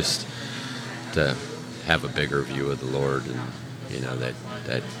 just to have a bigger view of the Lord, and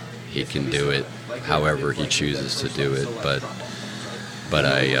that he can do it however he chooses to do it. But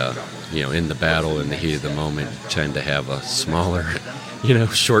I in the battle, in the heat of the moment, tend to have a smaller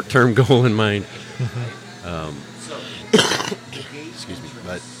short-term goal in mind. Excuse me,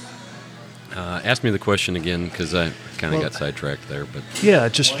 but ask me the question again, because I kind of got sidetracked there. But Yeah,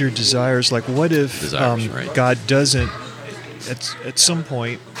 just your desires. Like, what if Desires, right. God doesn't, at some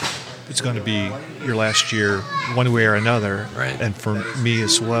point, it's going to be your last year one way or another, Right. and for me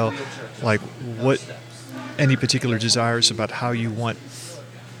as well. Like, any particular desires about how you want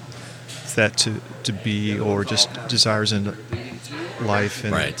that to be, or just desires in life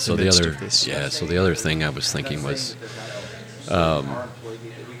and right. So the the midst other, of this? So the other thing I was thinking was, I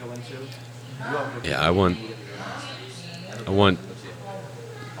want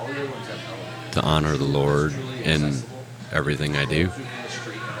to honor the Lord in everything I do.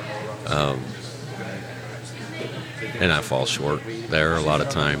 And I fall short there a lot of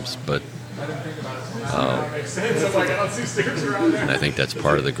times, but and I think that's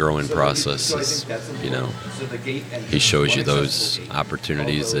part of the growing process. Is, he shows you those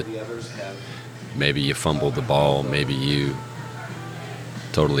opportunities that maybe you fumbled the ball, maybe you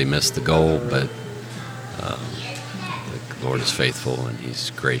totally missed the goal, but the Lord is faithful and He's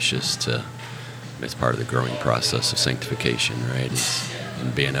gracious to. It's part of the growing process of sanctification, right?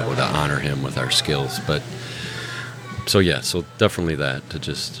 And being able to honor Him with our skills, but. So definitely that, to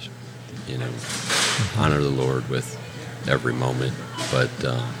just, honor the Lord with every moment, but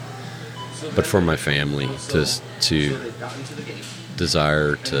for my family, to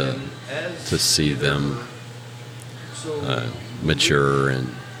desire to see them mature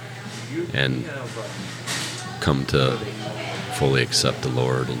and come to fully accept the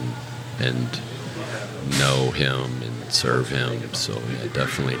Lord and know Him and serve Him. So I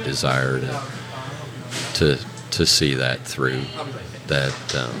definitely desire to see that through, that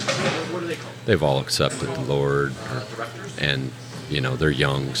they've all accepted the Lord, and they're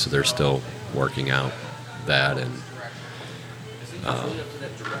young, so they're still working out that, and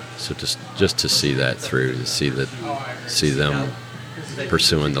so just to see that through, to see them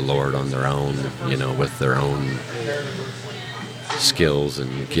pursuing the Lord on their own, with their own skills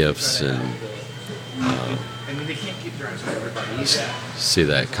and gifts, and see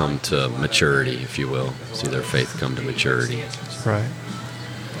that come to maturity, if you will. See their faith come to maturity. Right.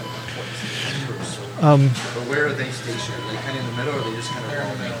 But where are they stationed? Are they kind of in the middle, or are they just kind of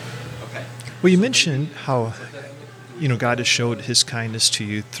roaming? Okay. Well, you mentioned how, God has showed His kindness to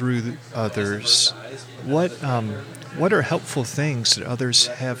you through others. What are helpful things that others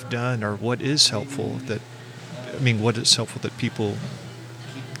have done, or what is helpful that people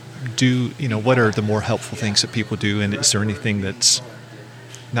do? What are the more helpful things that people do, and is there anything that's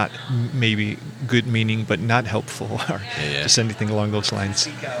not maybe good meaning but not helpful, or just anything along those lines?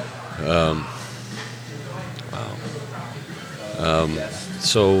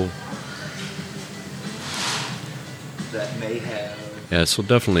 So That may have. so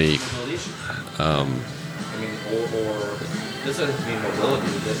definitely. Or this doesn't mean mobility,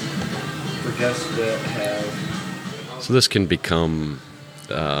 but for guests that have. So this can become,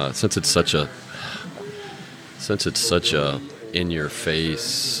 since it's such a in your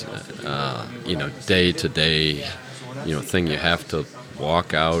face, day to day, thing you have to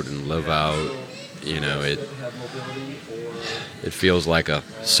walk out and live out. It feels like a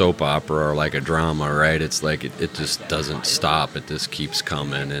soap opera or like a drama, right? It's like it just doesn't stop. It just keeps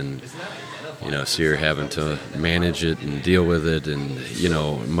coming, and so you're having to manage it and deal with it, and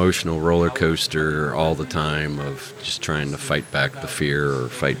emotional roller coaster all the time of just trying to fight back the fear, or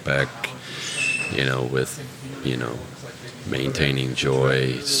fight back, with maintaining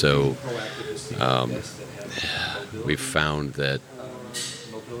joy. So we've found that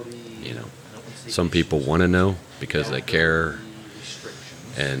some people want to know because they care,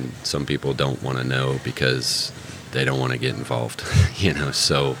 and some people don't want to know because they don't want to get involved.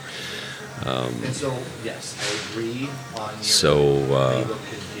 So. And so, yes, I agree on your So, they look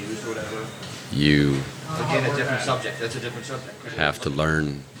confused or whatever. You Again, a different subject. That's a different subject. have to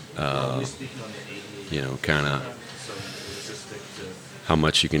learn, kind of how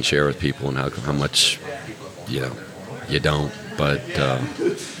much you can share with people and how much, you don't.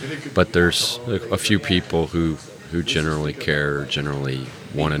 But there's a few people who generally care, generally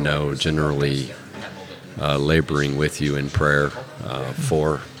want to know, generally laboring with you in prayer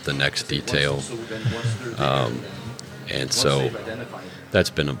for the next detail. And so that's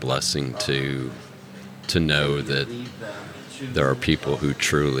been a blessing to know that there are people who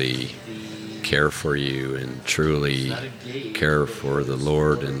truly care for you and truly care for the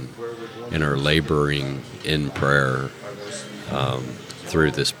Lord and are laboring in prayer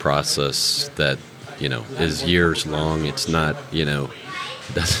through this process that, is years long. It's not,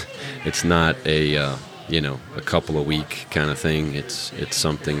 it's not a, a couple of week kind of thing. It's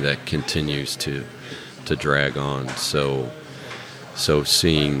something that continues to drag on. So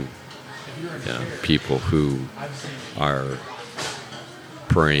seeing people who are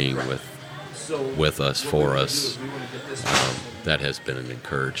praying with us, for us, that has been an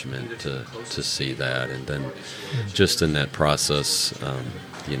encouragement to see that. And then just in that process,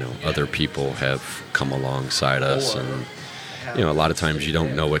 other people have come alongside us, and a lot of times you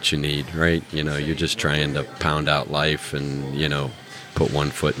don't know what you need, right? You're just trying to pound out life and put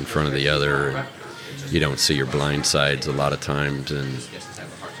one foot in front of the other, and you don't see your blind sides a lot of times,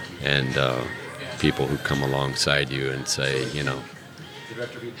 and people who come alongside you and say,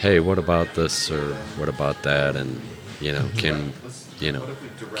 hey, what about this, or what about that, and can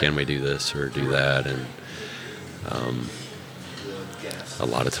we do this or do that? And a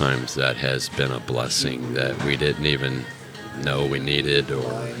lot of times that has been a blessing that we didn't even know we needed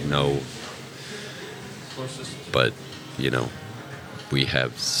or know, but we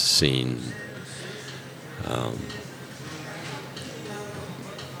have seen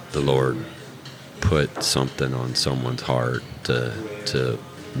the Lord put something on someone's heart to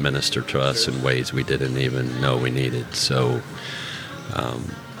minister to us in ways we didn't even know we needed. So,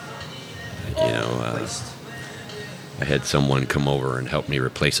 I had someone come over and help me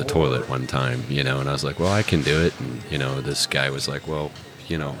replace a toilet one time, and I was like, well, I can do it. And, this guy was like, well,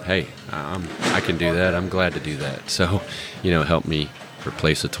 hey, I can do that. I'm glad to do that. So, help me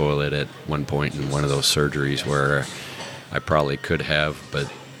replace a toilet at one point in one of those surgeries where I probably could have,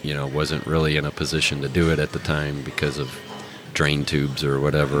 but, wasn't really in a position to do it at the time because of drain tubes or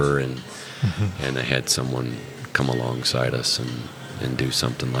whatever. And I had someone come alongside us and do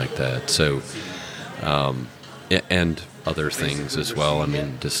something like that. So, and other things as well. I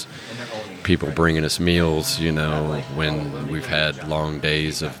mean, just people bringing us meals, when we've had long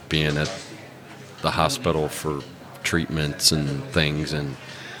days of being at the hospital for treatments and things. And,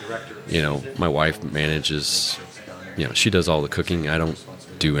 my wife manages, she does all the cooking. I don't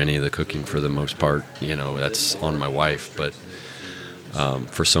do any of the cooking for the most part. That's on my wife. But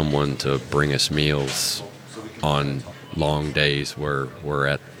for someone to bring us meals on long days where we're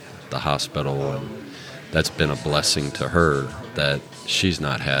at the hospital, and that's been a blessing to her that she's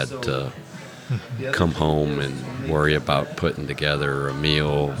not had to come home and worry about putting together a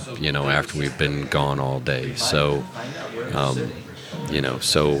meal, after we've been gone all day. So,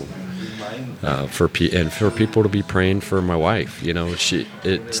 for people to be praying for my wife,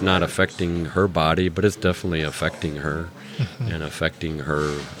 it's not affecting her body, but it's definitely affecting her and affecting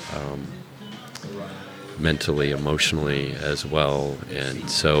her mentally, emotionally as well. And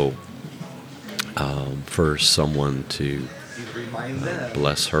so, for someone to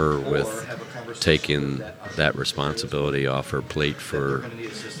bless her with taking that responsibility off her plate for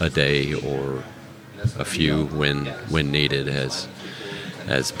a day or a few when needed has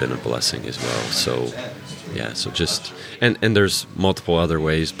been a blessing as well. So so just and there's multiple other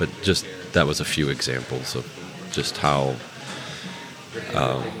ways, but just that was a few examples of just how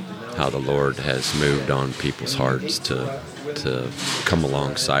the Lord has moved on people's hearts to come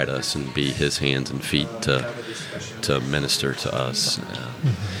alongside us and be His hands and feet to minister to us.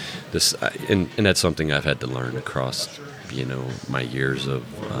 And that's something I've had to learn across my years of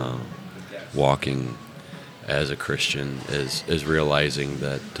walking as a Christian is realizing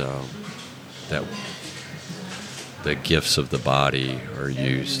that that the gifts of the body are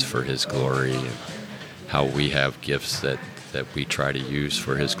used for His glory, and how we have gifts that we try to use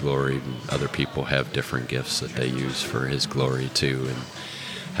for His glory. Other people have different gifts that they use for His glory too, and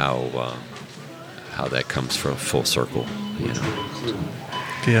how that comes from full circle.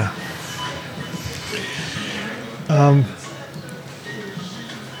 Yeah.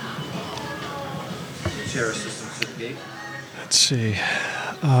 Let's see.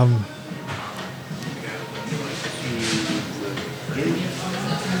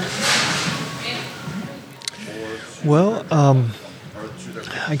 Well,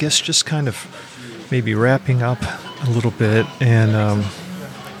 I guess just kind of maybe wrapping up a little bit, and I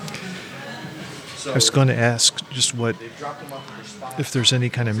was going to ask just if there's any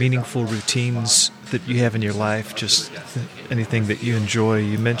kind of meaningful routines that you have in your life, just anything that you enjoy.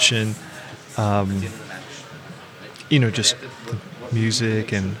 You mentioned just the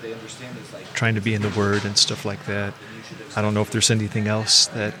music and trying to be in the Word and stuff like that. I don't know if there's anything else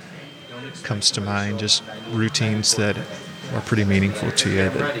that comes to mind, just routines that are pretty meaningful to you.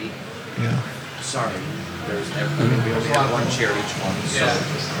 That, yeah. Sorry, we only have one chair each one, so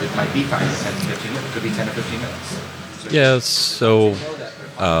it might be 5 to 10 to 15 minutes. It could be 10 to 15 minutes. So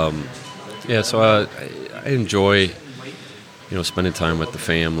I enjoy, spending time with the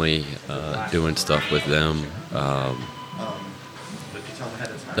family, doing stuff with them.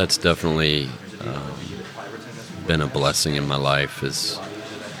 That's definitely been a blessing in my life. Is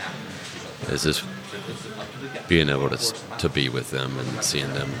this being able to be with them and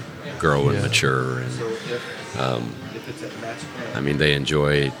seeing them grow and mature, and they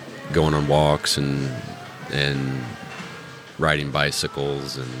enjoy going on walks and riding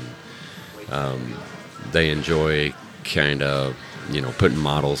bicycles, and they enjoy kind of putting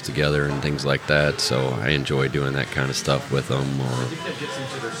models together and things like that. So I enjoy doing that kind of stuff with them,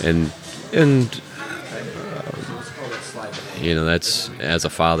 that's, as a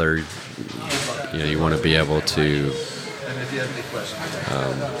father, you want to be able to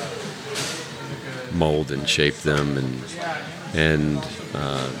mold and shape them and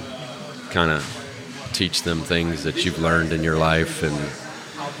kind of teach them things that you've learned in your life, and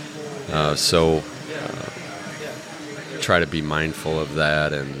so try to be mindful of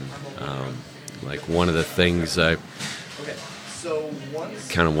that. And one of the things I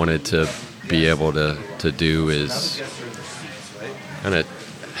kind of wanted to be able to do is kind of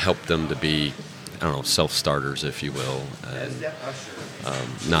help them to be, self-starters, if you will, and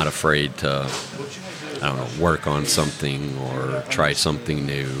not afraid to, work on something or try something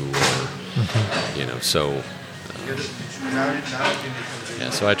new, or, so,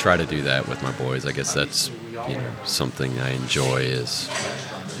 so I try to do that with my boys. I guess that's, something I enjoy is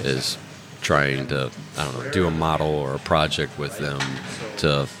trying to, do a model or a project with them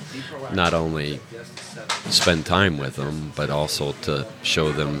to not only spend time with them, but also to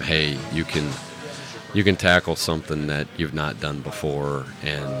show them, hey, you can tackle something that you've not done before,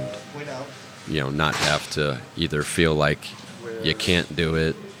 and not have to either feel like you can't do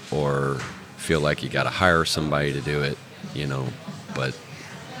it or feel like you got to hire somebody to do it, but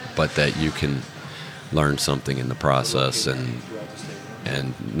that you can learn something in the process and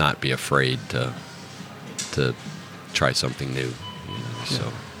not be afraid to try something new.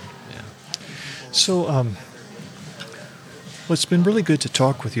 So. So, well, it's been really good to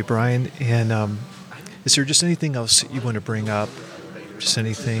talk with you, Brian. And is there just anything else that you want to bring up? Just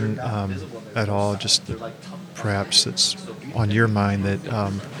anything at all, just perhaps that's on your mind, that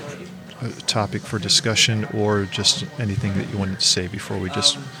a topic for discussion, or just anything that you wanted to say before we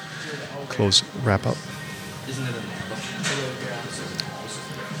just wrap up?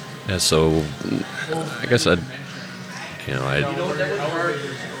 Yeah, so I guess I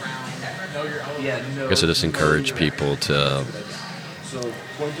just encourage people to. So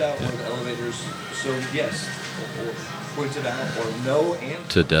point out one of the elevators. So yes, or point it out, or no, and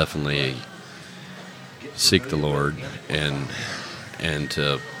to definitely seek the Lord, and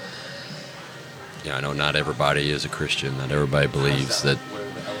to. I know not everybody is a Christian. Not everybody believes that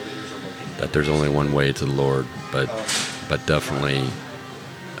there's only one way to the Lord, but definitely,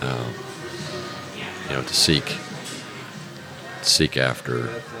 to seek after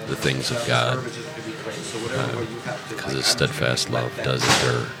the things of God, because His steadfast love does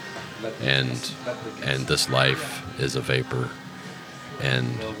endure, and this life is a vapor,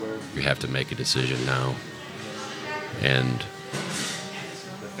 and you have to make a decision now, and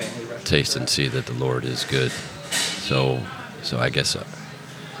taste and see that the Lord is good. So I guess,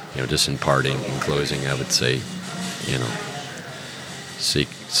 just in closing, I would say,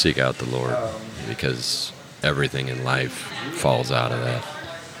 seek out the Lord, because everything in life falls out of that.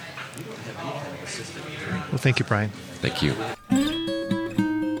 Well, thank you, Brian. Thank you.